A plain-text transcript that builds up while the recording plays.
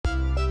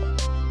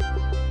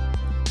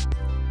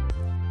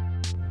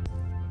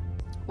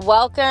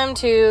Welcome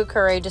to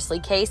Courageously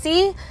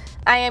Casey.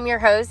 I am your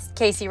host,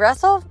 Casey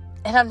Russell,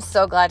 and I'm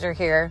so glad you're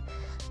here.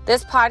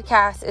 This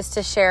podcast is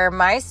to share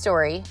my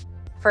story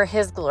for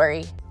His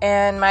glory,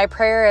 and my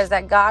prayer is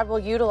that God will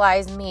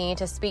utilize me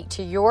to speak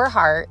to your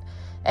heart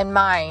and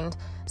mind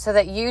so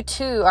that you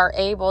too are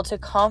able to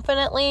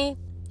confidently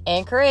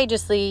and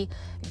courageously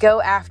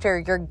go after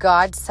your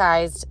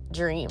God-sized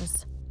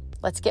dreams.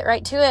 Let's get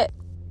right to it.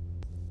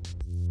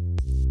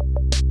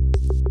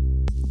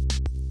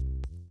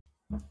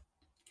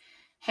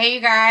 Hey,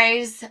 you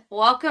guys.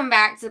 Welcome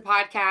back to the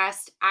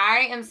podcast.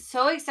 I am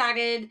so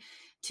excited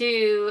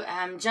to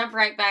jump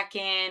right back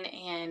in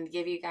and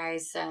give you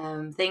guys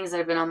some things that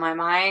have been on my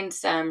mind,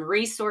 some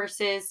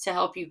resources to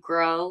help you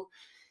grow.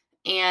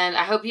 And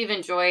I hope you've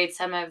enjoyed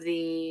some of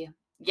the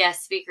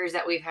guest speakers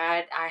that we've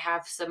had. I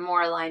have some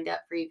more lined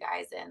up for you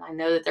guys, and I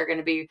know that they're going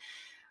to be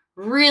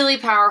really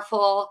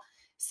powerful.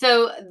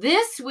 So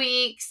this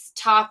week's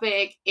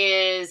topic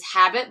is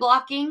habit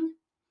blocking.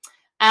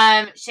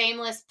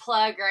 Shameless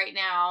plug right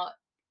now,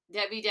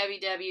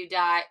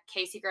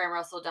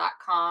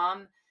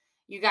 www.caseygrahamrussell.com.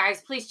 You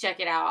guys, please check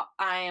it out.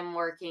 I am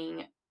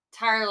working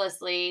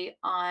tirelessly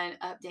on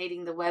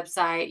updating the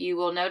website. You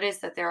will notice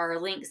that there are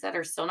links that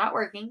are still not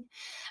working,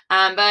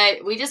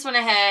 but we just went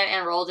ahead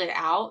and rolled it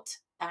out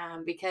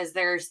because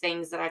there's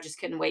things that I just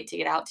couldn't wait to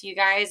get out to you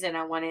guys, and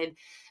I wanted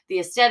the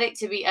aesthetic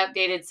to be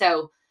updated.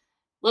 So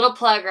little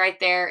plug right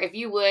there. If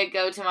you would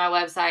go to my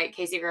website,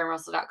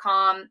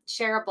 caseygrahamrussell.com,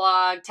 share a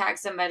blog, tag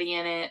somebody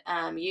in it.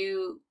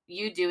 You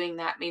doing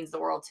that means the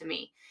world to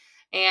me.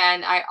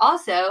 And I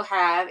also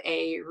have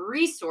a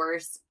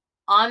resource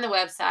on the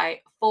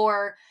website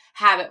for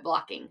habit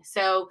blocking.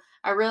 So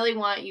I really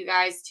want you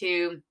guys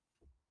to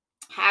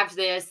have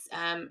this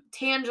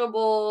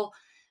tangible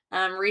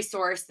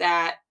resource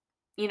that,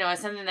 is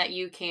something that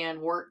you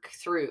can work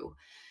through.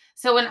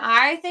 So when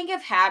I think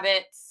of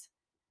habits,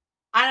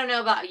 I don't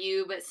know about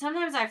you, but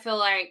sometimes I feel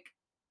like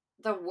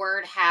the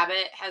word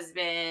habit has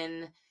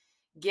been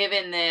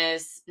given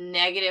this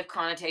negative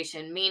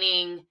connotation,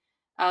 meaning,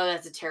 oh,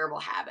 that's a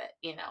terrible habit,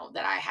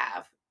 that I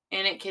have.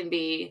 And it can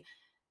be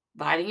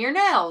biting your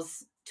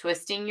nails,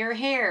 twisting your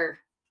hair.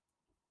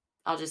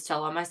 I'll just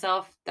tell on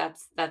myself.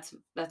 That's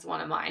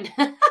one of mine.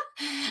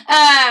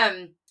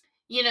 There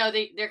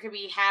could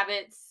be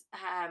habits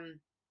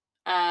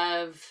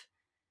of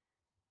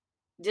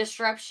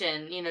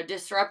disruption,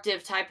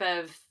 disruptive type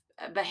of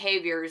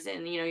behaviors.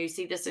 And, you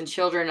see this in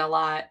children a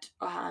lot.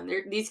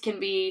 These can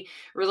be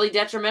really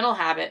detrimental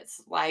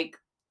habits like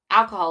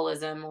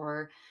alcoholism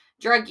or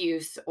drug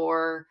use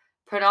or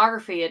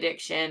pornography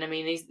addiction. I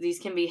mean, these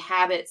can be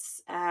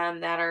habits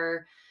that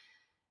are,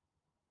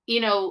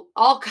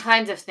 all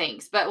kinds of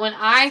things. But when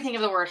I think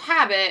of the word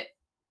habit,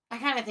 I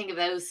kind of think of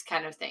those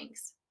kind of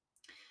things.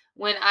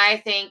 When I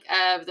think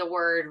of the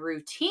word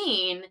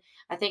routine,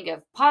 I think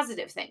of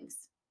positive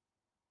things.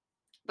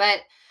 But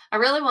I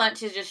really want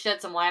to just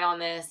shed some light on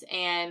this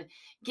and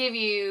give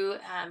you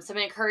some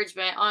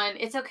encouragement on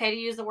it's okay to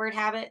use the word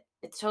habit.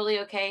 It's totally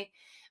okay.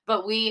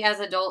 But we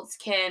as adults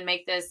can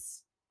make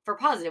this for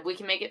positive. We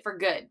can make it for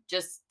good,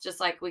 just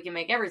like we can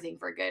make everything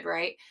for good,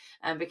 right?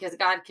 Because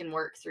God can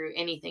work through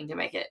anything to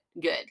make it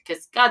good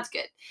because God's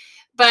good.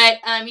 But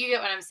you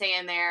get what I'm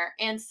saying there.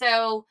 And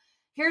so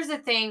here's the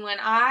thing. When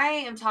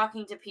I am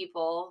talking to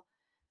people,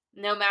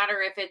 no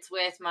matter if it's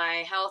with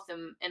my health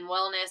and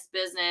wellness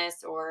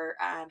business or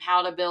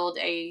how to build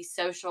a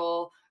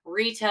social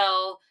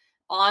retail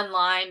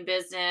online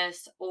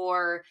business,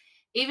 or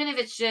even if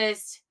it's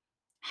just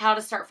how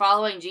to start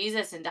following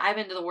Jesus and dive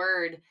into the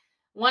word,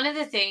 one of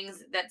the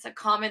things that's a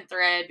common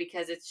thread,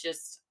 because it's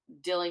just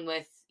dealing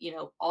with,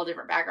 all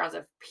different backgrounds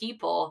of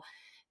people,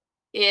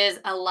 is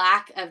a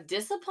lack of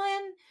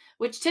discipline,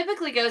 which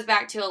typically goes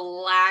back to a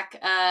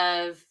lack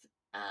of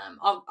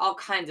all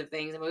kinds of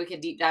things. I mean, we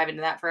could deep dive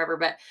into that forever,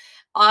 but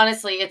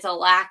honestly, it's a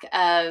lack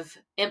of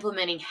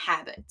implementing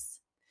habits.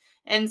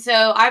 And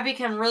so I've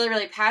become really,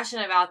 really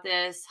passionate about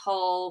this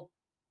whole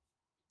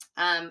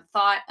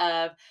thought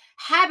of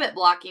habit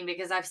blocking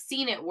because I've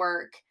seen it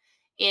work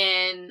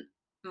in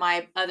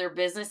my other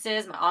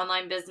businesses, my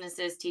online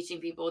businesses,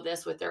 teaching people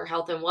this with their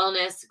health and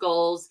wellness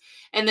goals.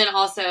 And then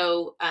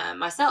also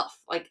myself,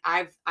 like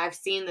I've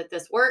seen that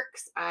this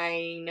works.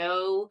 I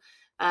know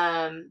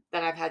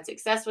that I've had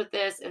success with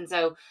this. And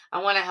so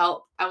I want to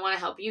help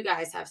you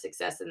guys have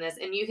success in this.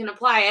 And you can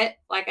apply it,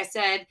 like I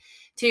said,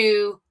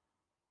 to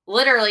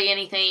literally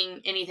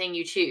anything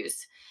you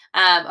choose.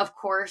 Of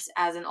course,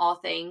 as in all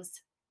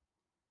things,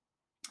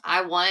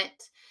 I want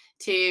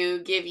to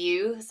give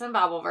you some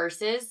Bible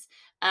verses.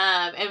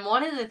 And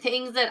one of the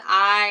things that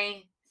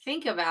I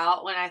think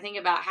about when I think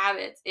about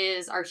habits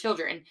is our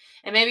children.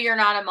 And maybe you're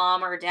not a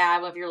mom or a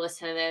dad if you're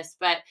listening to this,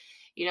 but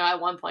at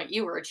one point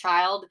you were a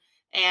child.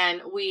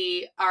 And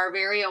we are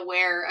very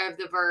aware of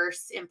the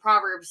verse in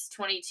Proverbs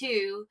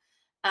 22,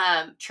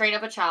 train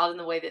up a child in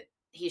the way that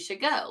he should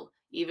go.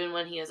 Even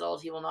when he is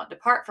old, he will not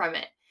depart from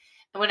it.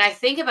 And when I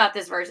think about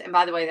this verse, and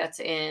by the way, that's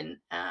in,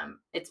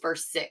 it's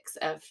verse 6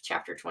 of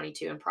chapter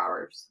 22 in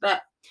Proverbs.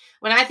 But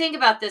when I think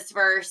about this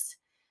verse,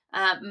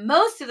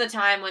 Most of the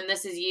time when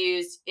this is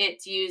used,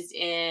 it's used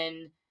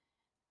in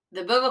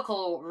the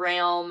biblical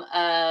realm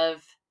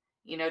of,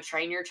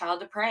 train your child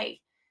to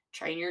pray,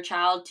 train your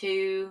child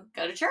to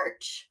go to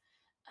church,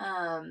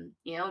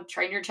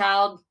 train your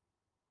child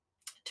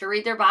to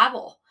read their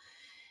Bible.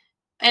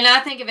 And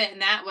I think of it in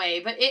that way,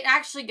 but it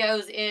actually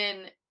goes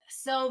in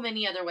so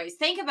many other ways.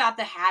 Think about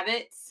the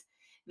habits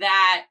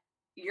that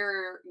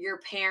your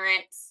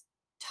parents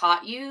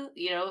taught you,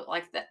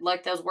 like that,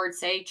 like those words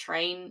say,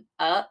 train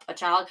up a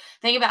child.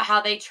 Think about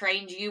how they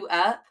trained you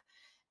up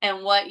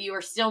and what you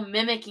are still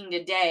mimicking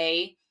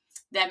today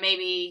that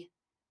maybe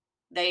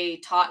they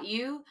taught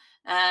you,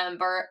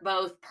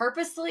 both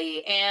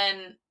purposely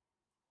and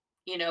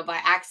by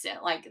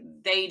accident. Like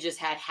they just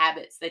had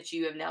habits that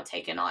you have now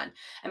taken on.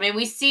 I mean,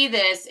 we see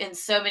this in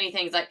so many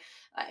things. Like,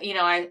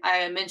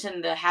 I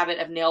mentioned the habit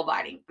of nail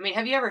biting. I mean,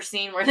 have you ever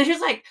seen where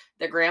there's like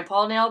the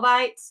grandpa nail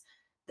bites,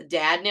 the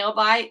dad nail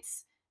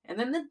bites, and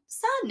then the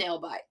son nail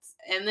bites?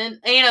 And then,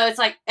 it's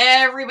like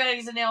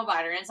everybody's a nail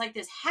biter. And it's like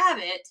this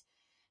habit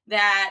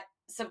that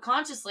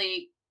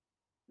subconsciously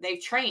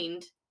they've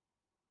trained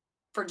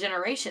for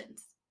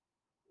generations.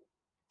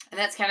 And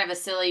that's kind of a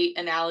silly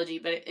analogy,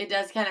 but it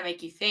does kind of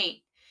make you think.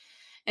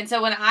 And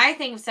so when I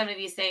think of some of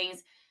these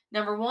things,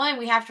 number one,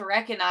 we have to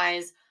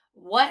recognize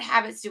what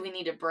habits do we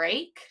need to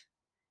break?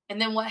 And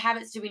then what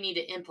habits do we need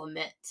to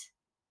implement?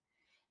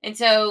 And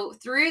so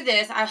through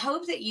this, I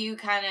hope that you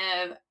kind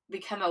of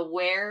become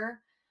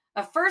aware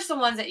of first the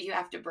ones that you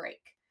have to break,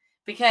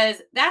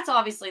 because that's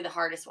obviously the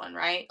hardest one,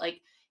 right?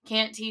 Like,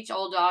 can't teach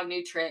old dog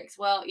new tricks.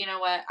 Well, you know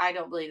what? I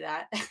don't believe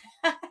that.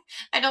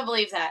 I don't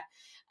believe that.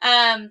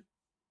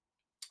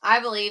 I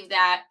believe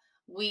that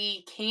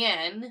we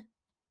can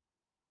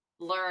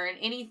learn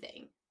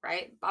anything,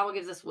 right? Bible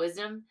gives us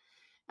wisdom.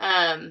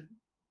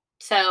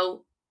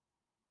 So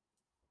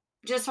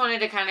just wanted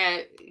to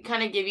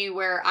kind of give you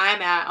where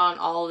I'm at on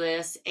all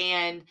this,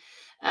 and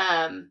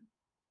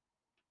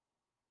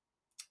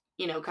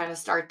kind of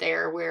start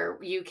there where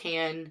you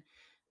can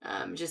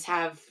just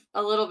have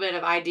a little bit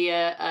of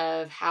idea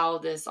of how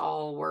this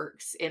all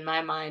works in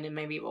my mind, and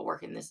maybe will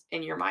work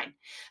in your mind.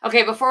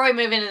 Okay, before we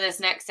move into this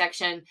next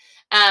section,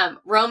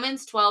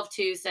 Romans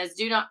 12:2 says,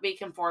 "Do not be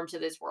conformed to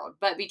this world,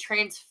 but be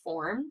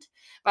transformed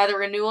by the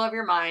renewal of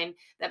your mind,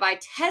 that by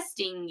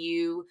testing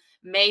you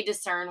may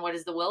discern what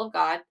is the will of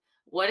God,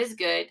 what is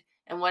good,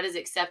 and what is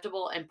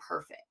acceptable and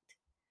perfect."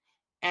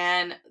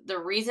 And the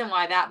reason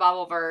why that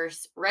Bible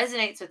verse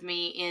resonates with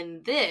me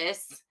in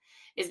this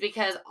is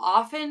because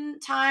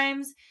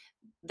oftentimes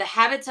the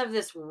habits of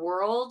this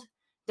world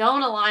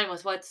don't align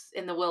with what's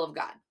in the will of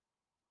God.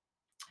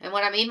 And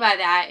what I mean by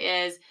that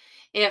is,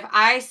 if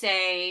I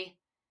say,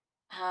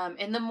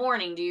 in the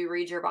morning, do you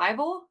read your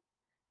Bible?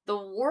 The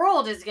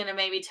world is going to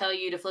maybe tell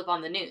you to flip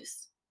on the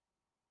news.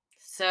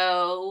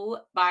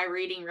 So by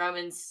reading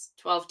Romans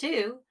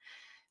 12:2,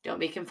 don't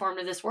be conformed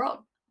to this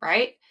world,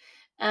 right?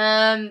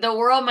 The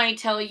world might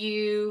tell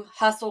you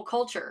hustle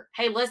culture.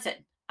 Hey,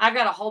 listen, I've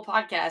got a whole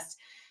podcast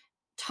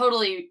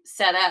totally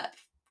set up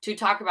to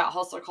talk about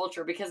hustle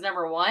culture, because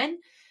number one,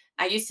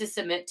 I used to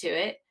submit to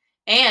it,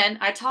 and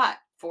I taught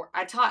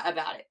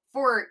about it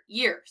for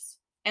years,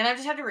 and I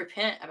just had to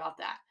repent about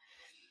that.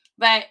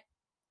 But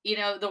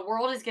the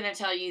world is going to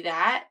tell you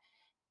that,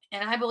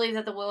 and I believe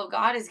that the will of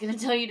God is going to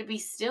tell you to be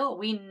still.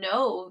 We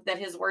know that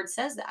His Word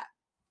says that.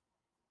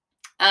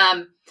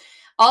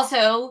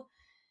 Also,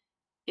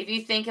 if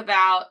you think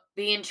about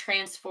being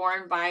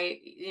transformed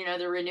by,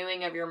 the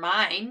renewing of your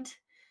mind,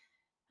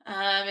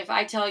 if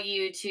I tell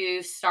you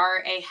to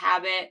start a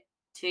habit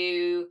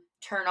to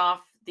turn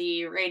off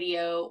the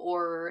radio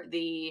or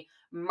the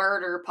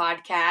murder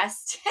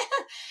podcast,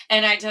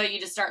 and I tell you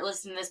to start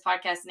listening to this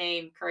podcast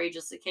named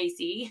Courageously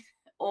Casey,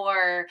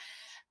 or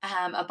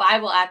a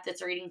Bible app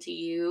that's reading to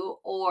you,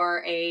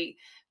 or a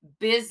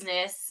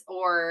business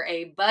or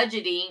a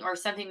budgeting or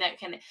something that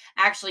can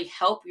actually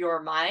help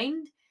your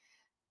mind,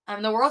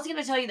 the world's going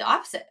to tell you the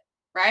opposite,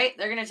 right?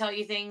 They're going to tell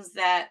you things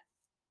that,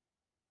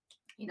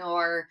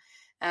 are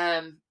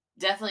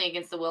definitely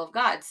against the will of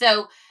God.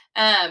 So,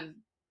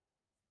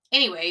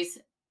 anyways,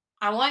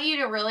 I want you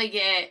to really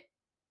get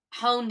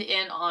honed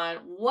in on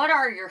what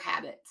are your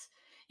habits.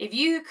 If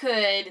you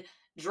could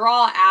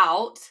draw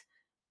out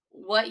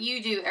what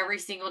you do every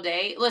single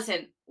day,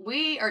 listen,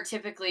 we are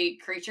typically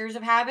creatures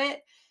of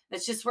habit.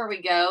 That's just where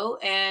we go.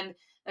 And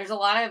there's a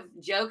lot of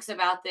jokes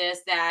about this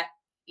that,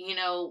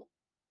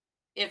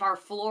 if our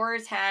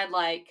floors had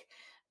like,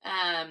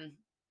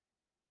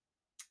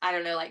 I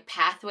don't know, like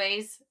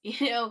pathways,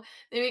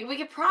 we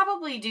could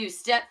probably do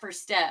step for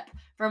step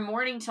from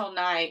morning till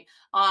night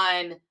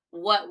on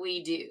what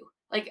we do.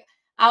 Like,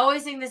 I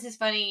always think this is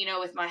funny,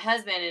 with my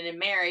husband and in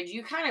marriage,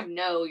 you kind of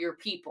know your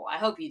people. I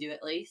hope you do,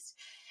 at least.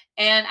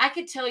 And I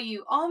could tell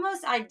you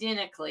almost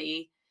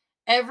identically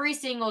every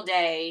single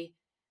day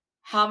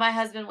how my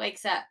husband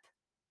wakes up,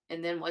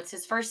 and then what's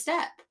his first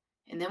step,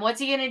 and then what's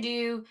he going to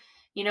do,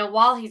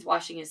 while he's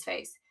washing his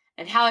face,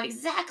 and how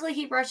exactly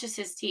he brushes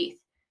his teeth,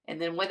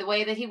 and then with the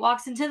way that he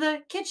walks into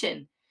the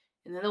kitchen,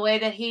 and then the way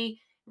that he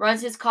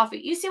runs his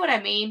coffee. You see what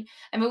I mean?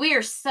 I mean, we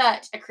are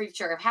such a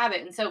creature of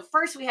habit. And so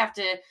first we have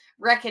to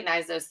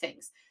recognize those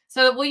things.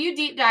 So will you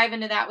deep dive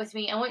into that with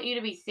me? I want you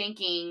to be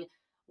thinking,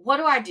 what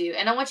do I do?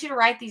 And I want you to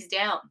write these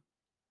down.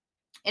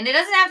 And it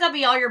doesn't have to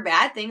be all your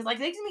bad things. Like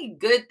they can be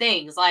good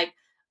things. Like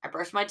I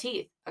brush my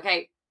teeth.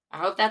 Okay. I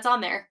hope that's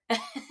on there.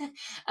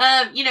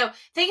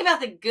 Think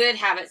about the good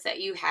habits that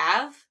you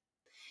have.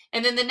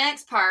 And then the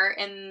next part,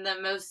 and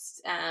the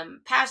most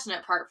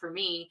passionate part for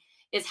me,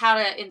 is how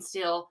to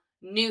instill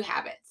new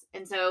habits.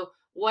 And so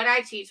what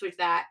I teach with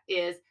that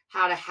is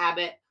how to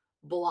habit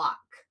block.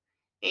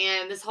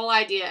 And this whole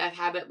idea of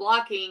habit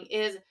blocking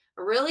is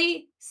a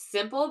really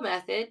simple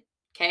method.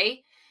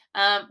 Okay.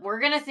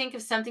 We're going to think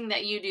of something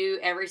that you do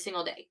every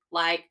single day,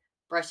 like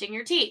brushing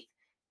your teeth,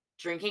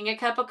 drinking a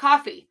cup of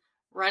coffee,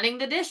 running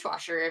the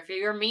dishwasher. If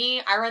you're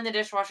me, I run the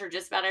dishwasher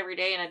just about every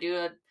day, and I do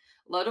a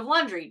load of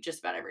laundry just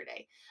about every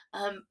day.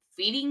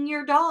 Feeding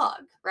your dog,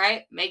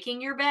 right?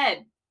 Making your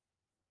bed.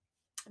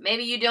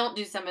 Maybe you don't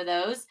do some of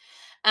those.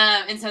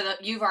 And so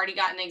you've already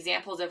gotten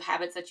examples of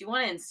habits that you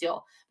want to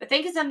instill. But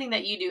think of something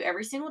that you do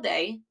every single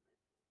day.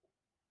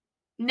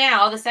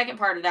 Now, the second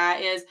part of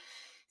that is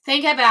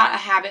think about a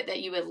habit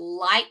that you would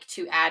like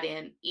to add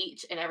in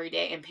each and every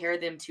day and pair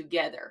them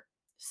together.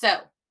 So,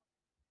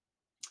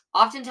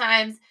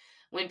 oftentimes,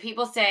 when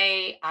people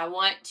say, I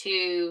want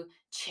to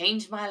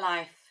change my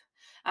life,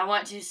 I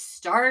want to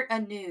start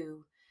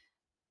anew,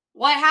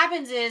 what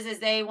happens is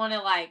they want to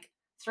like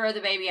throw the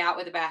baby out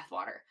with the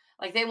bathwater.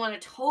 Like they want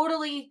to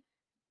totally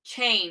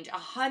change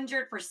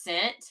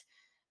 100%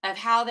 of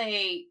how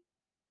they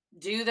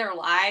do their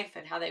life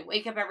and how they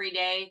wake up every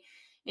day.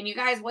 And you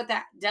guys, what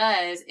that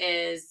does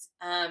is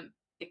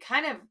it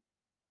kind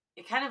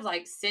of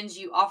like sends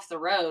you off the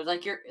road.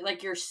 Like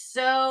you're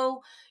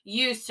so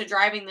used to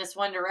driving this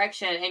one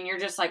direction, and you're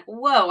just like,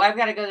 whoa, I've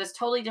got to go this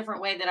totally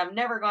different way that I've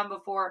never gone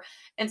before.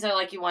 And so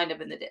like you wind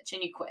up in the ditch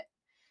and you quit.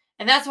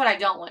 And that's what I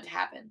don't want to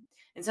happen.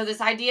 And so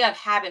this idea of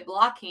habit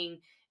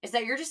blocking is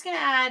that you're just going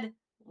to add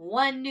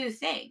one new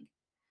thing.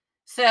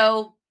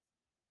 So,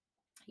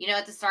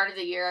 at the start of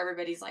the year,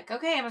 everybody's like,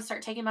 okay, I'm going to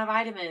start taking my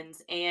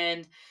vitamins.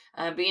 And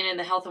being in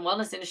the health and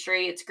wellness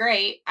industry, it's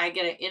great. I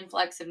get an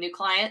influx of new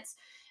clients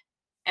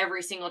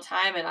every single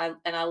time.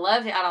 And I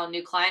love to add on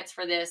new clients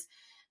for this.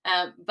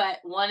 But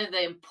one of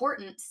the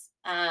important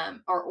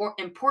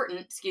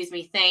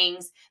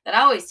things that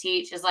I always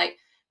teach is like,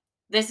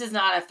 this is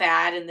not a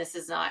fad and this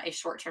is not a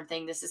short-term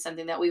thing. This is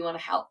something that we want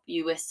to help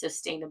you with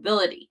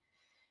sustainability.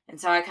 And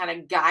so I kind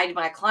of guide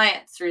my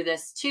clients through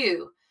this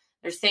too.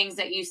 There's things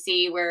that you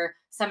see where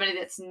somebody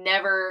that's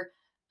never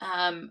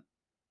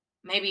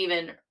maybe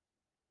even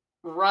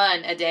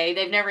run a day,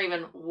 they've never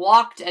even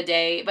walked a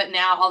day, but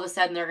now all of a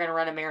sudden they're going to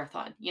run a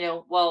marathon.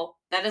 Well,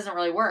 that doesn't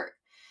really work.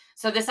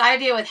 So this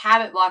idea with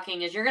habit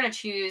blocking is you're going to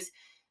choose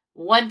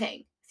one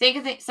thing.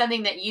 Think of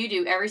something that you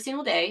do every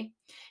single day.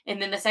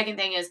 And then the second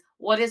thing is,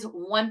 what is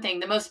one thing,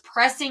 the most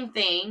pressing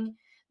thing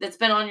that's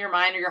been on your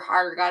mind or your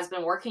heart or God's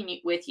been working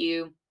with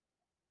you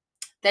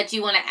that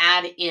you want to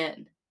add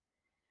in?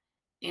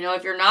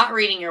 If you're not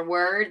reading your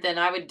word, then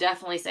I would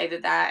definitely say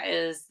that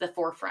is the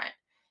forefront.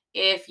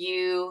 If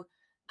you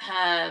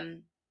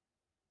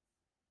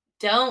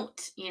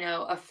don't,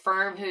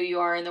 affirm who you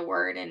are in the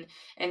word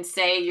and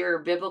say your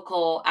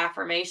biblical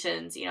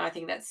affirmations, I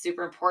think that's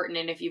super important.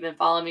 And if you've been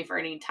following me for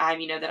any time,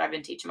 you know that I've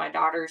been teaching my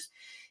daughters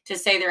to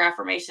say their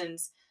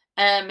affirmations.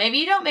 Maybe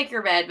you don't make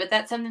your bed, but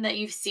that's something that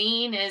you've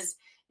seen is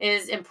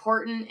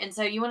important. And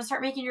so you want to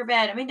start making your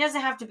bed. I mean, it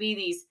doesn't have to be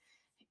these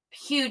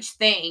huge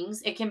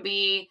things. It can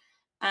be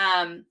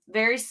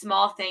very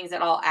small things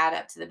that all add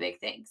up to the big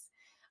things.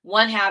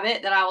 One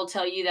habit that I will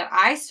tell you that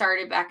I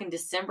started back in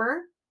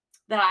December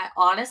that I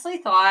honestly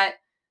thought,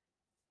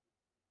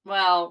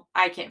 well,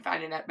 I can't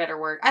find a better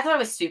word. I thought it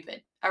was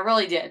stupid. I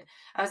really did.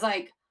 I was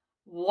like,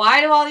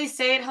 why do all these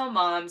stay-at-home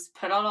moms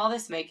put on all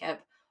this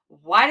makeup?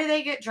 Why do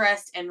they get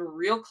dressed in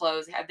real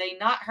clothes? Have they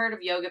not heard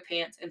of yoga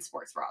pants and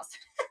sports bras?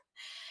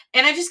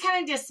 And I just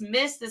kind of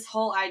dismissed this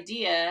whole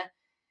idea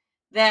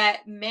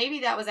that maybe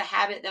that was a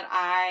habit that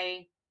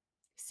I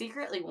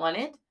secretly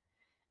wanted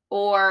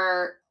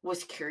or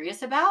was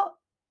curious about.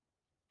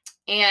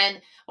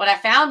 And what I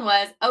found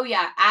was, oh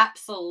yeah,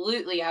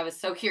 absolutely. I was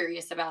so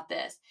curious about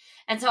this.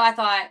 And so I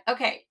thought,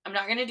 okay, I'm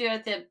not going to do it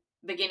at the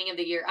beginning of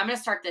the year. I'm going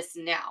to start this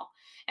now.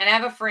 And I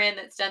have a friend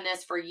that's done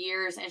this for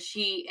years, and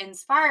she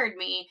inspired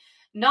me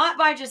not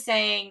by just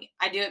saying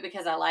I do it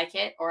because I like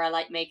it or I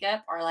like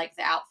makeup or I like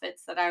the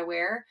outfits that I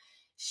wear.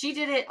 She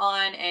did it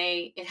on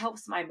it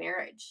helps my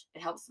marriage.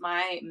 It helps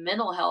my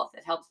mental health.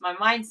 It helps my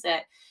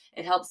mindset.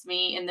 It helps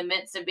me in the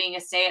midst of being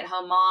a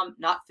stay-at-home mom,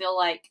 not feel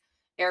like,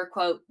 air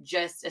quote,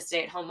 just a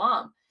stay-at-home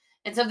mom.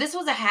 And so this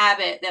was a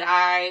habit that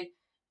I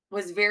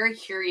was very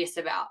curious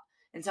about.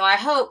 And so I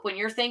hope when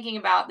you're thinking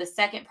about the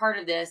second part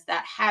of this,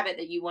 that habit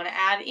that you want to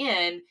add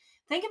in,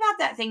 think about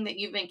that thing that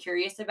you've been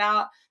curious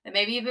about, that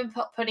maybe you've been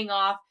putting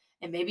off,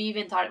 and maybe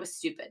even thought it was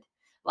stupid.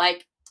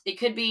 Like it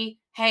could be,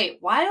 hey,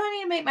 why do I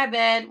need to make my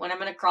bed when I'm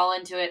going to crawl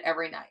into it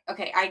every night?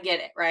 Okay, I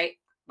get it, right?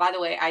 By the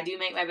way, I do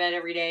make my bed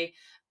every day.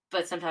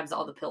 but sometimes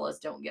all the pillows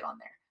don't get on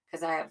there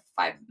because I have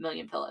 5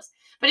 million pillows.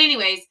 But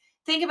anyways,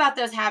 think about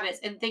those habits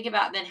and think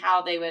about then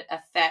how they would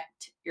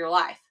affect your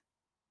life.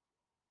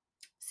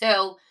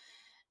 So,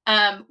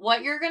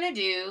 what you're going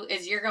to do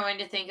is you're going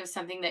to think of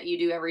something that you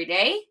do every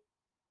day,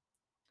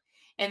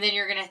 and then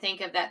you're going to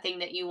think of that thing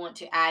that you want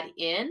to add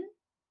in,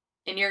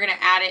 and you're going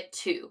to add it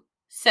to.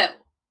 So,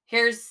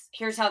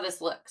 here's how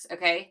this looks,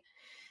 okay?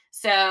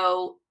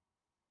 So,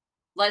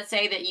 let's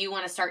say that you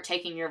want to start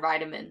taking your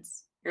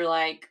vitamins. You're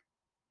like,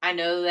 I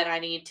know that I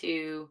need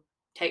to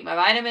take my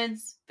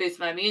vitamins, boost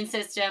my immune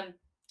system,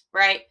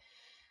 right?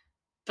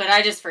 But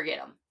I just forget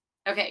them.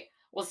 Okay.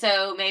 Well,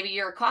 so maybe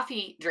you're a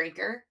coffee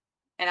drinker.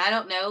 And I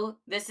don't know,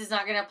 this is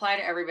not going to apply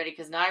to everybody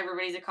because not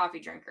everybody's a coffee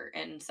drinker.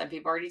 And some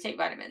people already take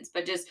vitamins,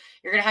 but just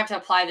you're going to have to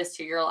apply this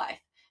to your life.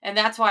 And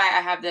that's why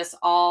I have this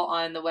all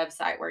on the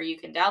website where you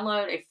can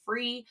download a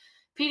free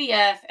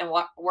PDF and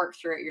work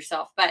through it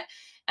yourself. But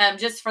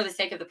just for the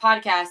sake of the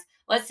podcast,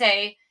 let's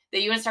say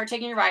that you want to start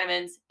taking your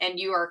vitamins and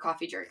you are a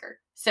coffee drinker.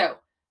 So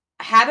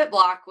a habit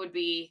block would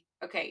be,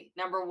 okay,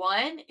 number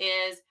one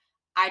is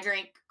I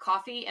drink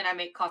coffee and I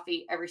make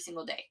coffee every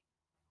single day.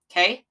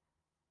 Okay.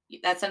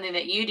 That's something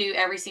that you do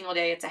every single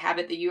day. It's a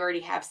habit that you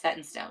already have set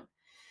in stone.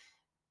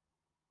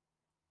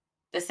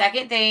 The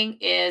second thing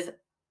is,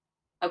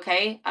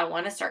 okay, I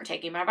want to start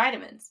taking my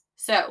vitamins.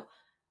 So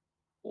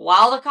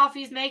while the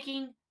coffee's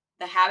making,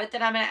 the habit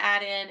that I'm going to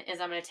add in is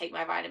I'm going to take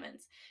my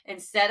vitamins.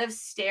 Instead of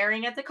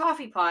staring at the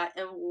coffee pot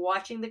and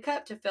watching the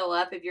cup to fill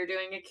up if you're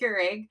doing a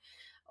Keurig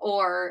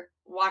or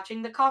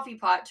watching the coffee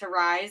pot to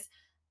rise,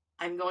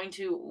 I'm going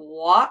to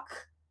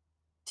walk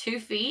 2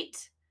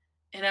 feet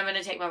and I'm going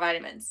to take my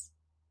vitamins.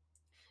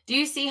 Do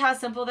you see how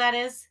simple that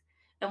is?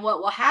 And what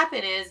will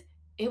happen is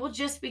it will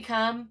just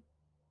become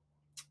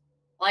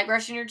like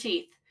brushing your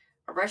teeth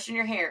or brushing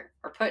your hair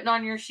or putting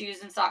on your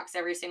shoes and socks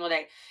every single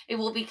day. It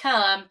will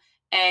become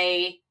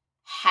a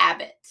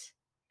habit.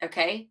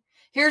 Okay.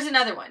 Here's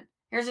another one.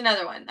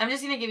 I'm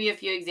just going to give you a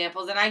few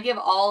examples, and I give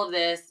all of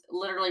this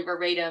literally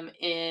verbatim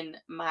in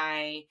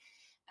my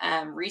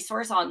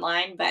resource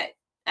online, but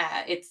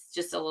it's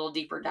just a little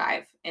deeper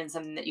dive and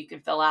something that you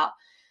can fill out.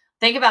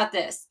 Think about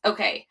this.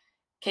 Okay,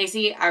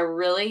 Casey, I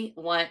really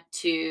want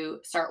to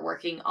start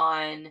working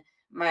on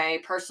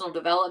my personal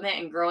development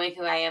and growing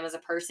who I am as a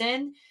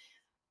person,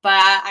 but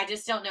I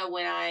just don't know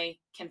when I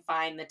can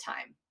find the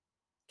time.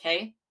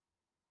 Okay.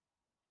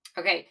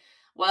 Okay.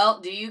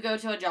 Well, do you go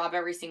to a job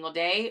every single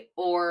day,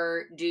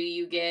 or do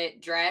you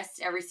get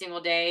dressed every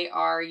single day?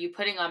 Are you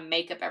putting on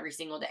makeup every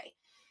single day?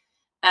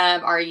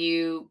 Are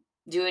you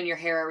doing your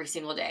hair every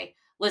single day?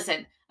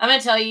 Listen, I'm going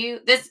to tell you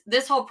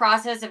this whole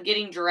process of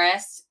getting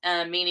dressed,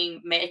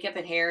 meaning makeup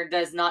and hair,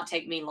 does not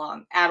take me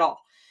long at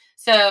all.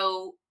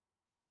 So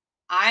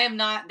I am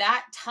not,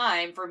 that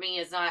time for me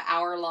is not an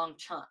hour-long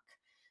chunk.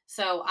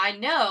 So I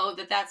know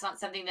that that's not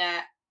something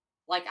that,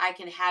 like, I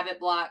can habit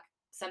block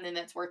something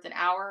that's worth an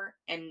hour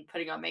and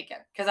putting on makeup,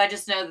 because I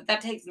just know that that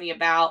takes me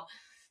about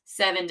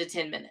 7 to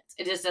 10 minutes.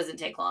 It just doesn't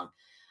take long.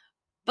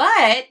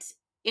 But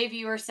if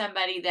you are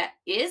somebody that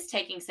is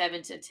taking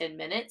 7 to 10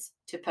 minutes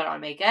to put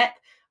on makeup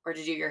or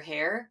to do your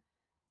hair,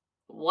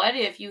 what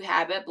if you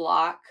habit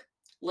block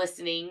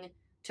listening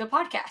to a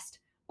podcast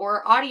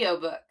or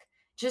audiobook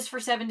just for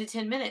 7 to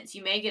 10 minutes?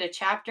 You may get a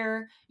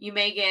chapter, you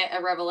may get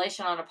a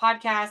revelation on a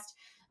podcast.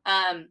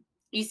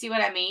 You see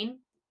what I mean?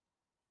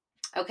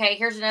 Okay,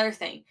 here's another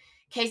thing.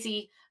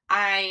 Casey,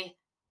 I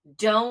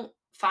don't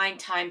find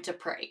time to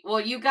pray.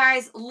 Well, you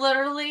guys,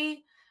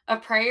 literally, a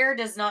prayer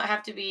does not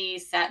have to be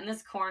sat in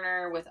this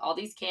corner with all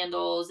these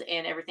candles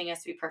and everything has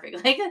to be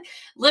perfect. Like,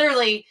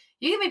 literally,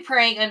 you can be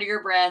praying under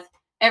your breath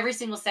every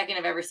single second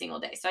of every single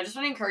day. So I just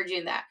want to encourage you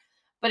in that.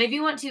 But if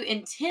you want to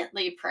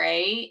intently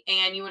pray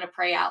and you want to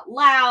pray out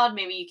loud,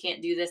 maybe you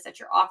can't do this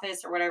at your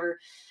office or whatever.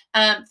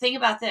 Think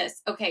about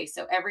this. Okay,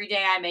 so every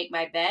day I make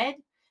my bed,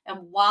 and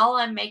while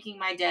I'm making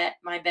my bed,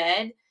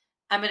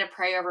 I'm going to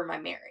pray over my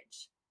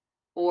marriage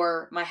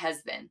or my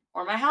husband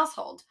or my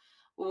household.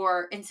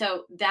 And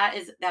so that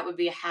would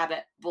be a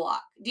habit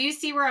block. Do you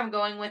see where I'm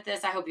going with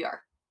this? I hope you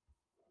are.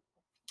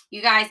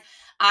 You guys,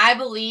 I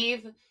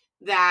believe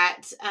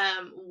that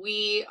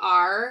we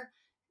are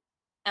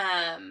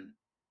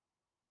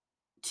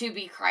to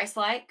be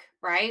Christ-like,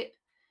 right?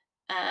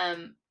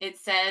 It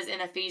says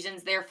in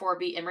Ephesians, therefore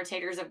be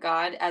imitators of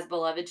God as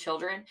beloved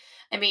children.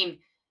 I mean,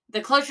 the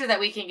closer that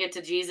we can get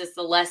to Jesus,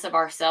 the less of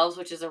ourselves,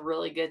 which is a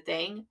really good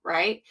thing,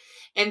 right?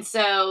 And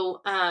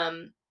so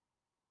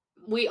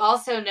we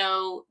also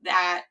know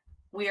that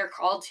we are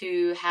called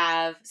to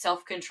have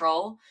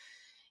self-control.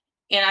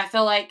 And I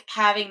feel like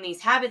having these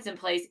habits in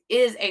place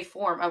is a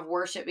form of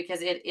worship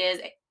because it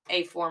is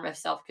a form of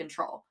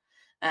self-control.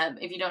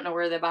 If you don't know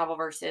where the Bible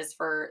verse is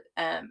for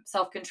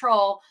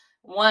self-control,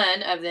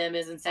 one of them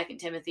is in 2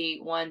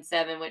 Timothy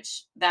 1:7,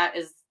 which that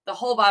is the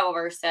whole Bible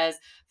verse says,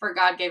 for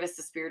God gave us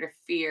the spirit of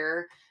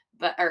fear,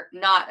 or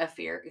not of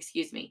fear,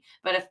 excuse me,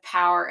 but of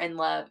power and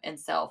love and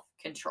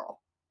self-control.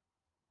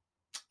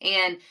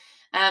 And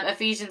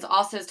Ephesians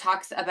also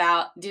talks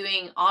about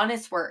doing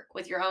honest work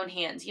with your own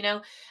hands,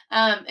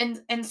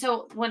 and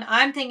so when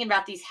I'm thinking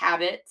about these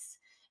habits,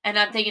 and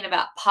I'm thinking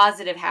about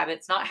positive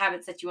habits, not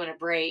habits that you want to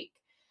break,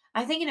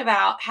 I'm thinking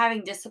about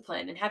having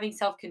discipline and having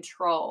self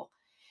control,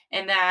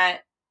 and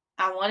that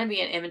I want to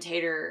be an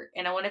imitator,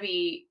 and I want to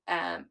be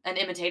an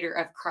imitator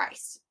of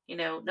Christ.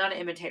 Not an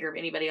imitator of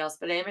anybody else,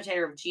 but an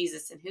imitator of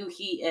Jesus and who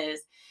He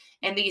is.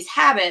 And these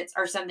habits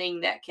are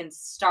something that can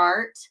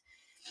start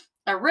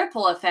a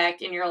ripple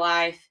effect in your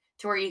life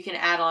to where you can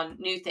add on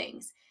new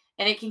things,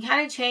 and it can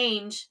kind of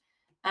change.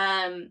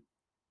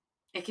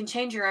 It can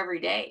change your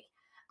everyday.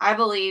 I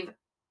believe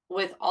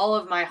with all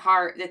of my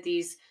heart that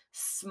these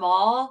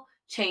small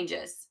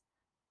changes,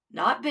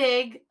 not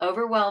big,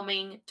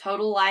 overwhelming,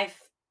 total life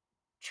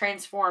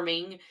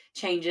transforming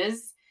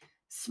changes,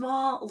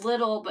 small,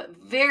 little, but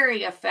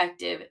very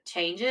effective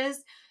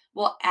changes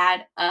will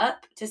add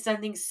up to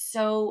something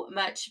so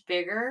much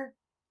bigger,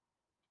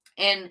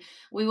 and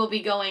we will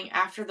be going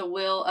after the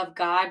will of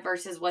God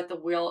versus what the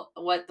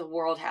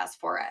world has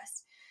for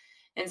us.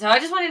 And so I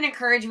just wanted to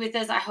encourage you with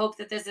this. I hope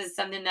that this is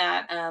something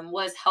that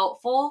was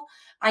helpful.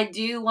 I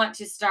do want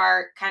to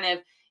start kind of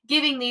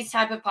giving these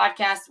type of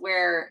podcasts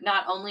where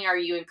not only are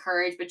you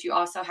encouraged, but you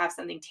also have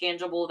something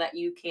tangible that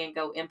you can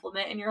go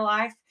implement in your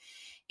life.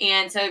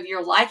 And so if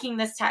you're liking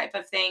this type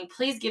of thing,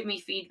 please give me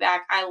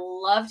feedback. I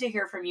love to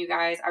hear from you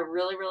guys. I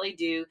really, really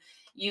do.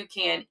 You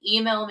can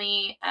email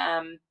me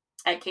at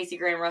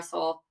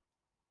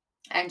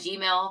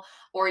CaseyGrahamRussell@gmail,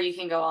 or you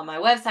can go on my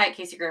website,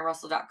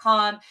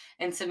 CaseyGrahamRussell.com,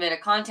 and submit a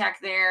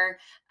contact there.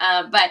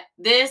 But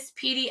this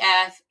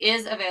PDF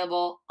is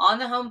available on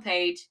the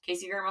homepage,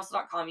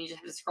 CaseyGrahamRussell.com. You just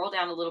have to scroll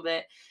down a little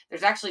bit.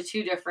 There's actually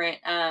 2 different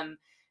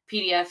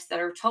PDFs that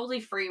are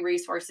totally free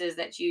resources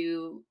that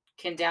you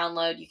can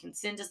download. You can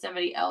send to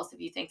somebody else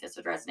if you think this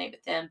would resonate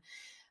with them.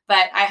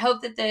 But I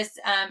hope that this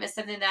is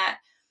something that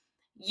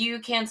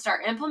you can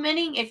start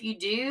implementing. If you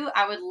do,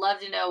 I would love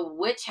to know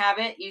which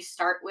habit you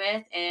start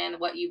with and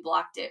what you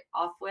blocked it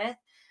off with.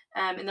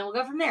 And then we'll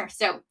go from there.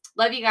 So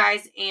love you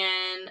guys.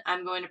 And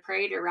I'm going to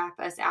pray to wrap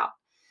us out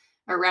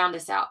or round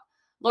us out.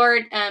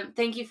 Lord,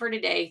 thank you for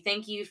today.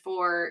 Thank you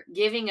for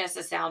giving us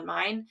a sound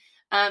mind.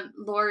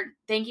 Lord,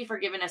 thank you for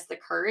giving us the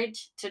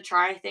courage to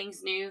try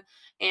things new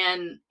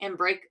and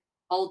break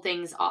old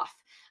things off.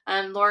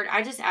 Lord,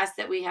 I just ask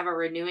that we have a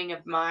renewing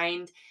of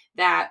mind,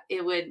 that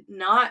it would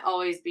not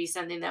always be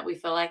something that we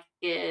feel like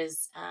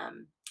is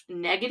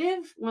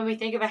negative when we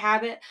think of a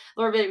habit,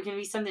 Lord, but it can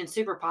be something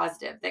super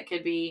positive that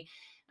could be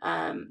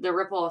the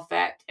ripple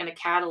effect and a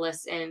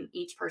catalyst in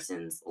each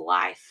person's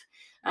life.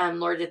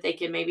 Lord, that they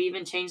can maybe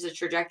even change the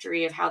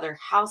trajectory of how their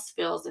house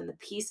feels and the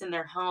peace in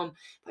their home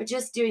by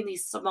just doing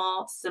these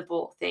small,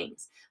 simple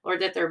things.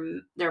 Lord, that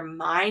their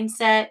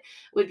mindset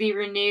would be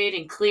renewed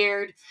and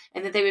cleared,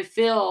 and that they would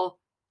feel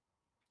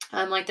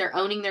like they're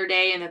owning their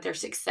day and that they're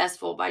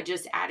successful by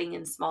just adding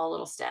in small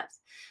little steps.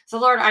 So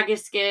Lord, I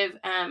just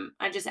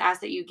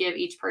ask that you give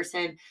each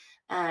person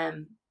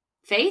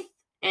faith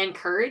and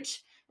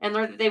courage, and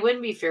Lord, that they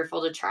wouldn't be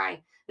fearful to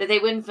try, that they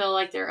wouldn't feel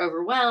like they're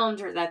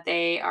overwhelmed or that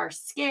they are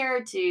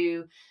scared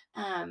to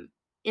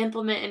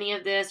implement any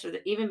of this, or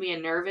even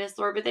being nervous,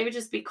 Lord, but they would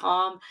just be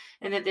calm,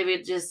 and that they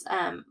would just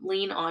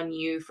lean on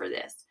you for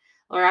this.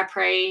 Lord, I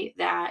pray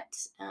that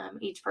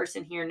each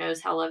person here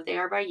knows how loved they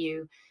are by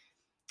you.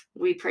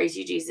 We praise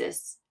you,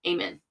 Jesus.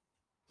 Amen.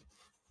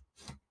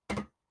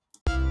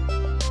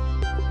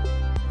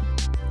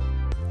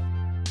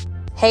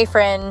 Hey,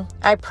 friend,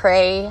 I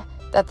pray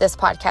that this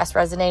podcast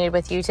resonated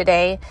with you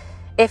today.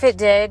 If it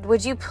did,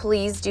 would you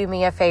please do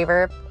me a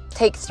favor?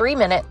 Take 3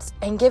 minutes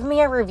and give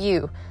me a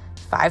review.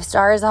 5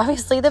 stars,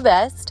 obviously the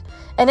best.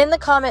 And in the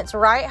comments,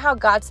 write how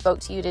God spoke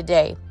to you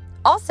today.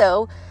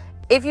 Also,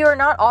 if you are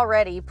not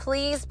already,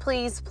 please,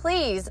 please,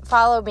 please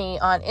follow me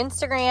on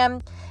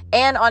Instagram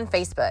and on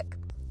Facebook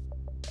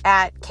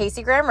at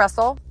Casey Graham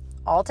Russell,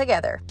 all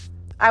together.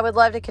 I would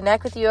love to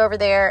connect with you over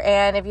there.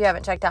 And if you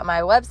haven't checked out my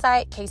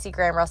website,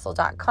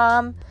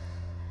 CaseyGrahamRussell.com,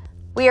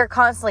 we are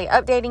constantly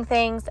updating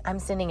things. I'm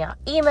sending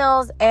out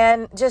emails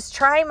and just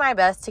trying my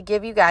best to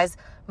give you guys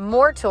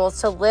more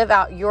tools to live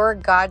out your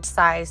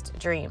God-sized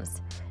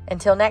dreams.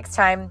 Until next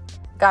time,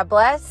 God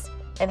bless.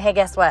 And hey,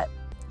 guess what?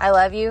 I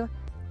love you,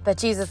 but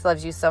Jesus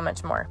loves you so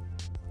much more.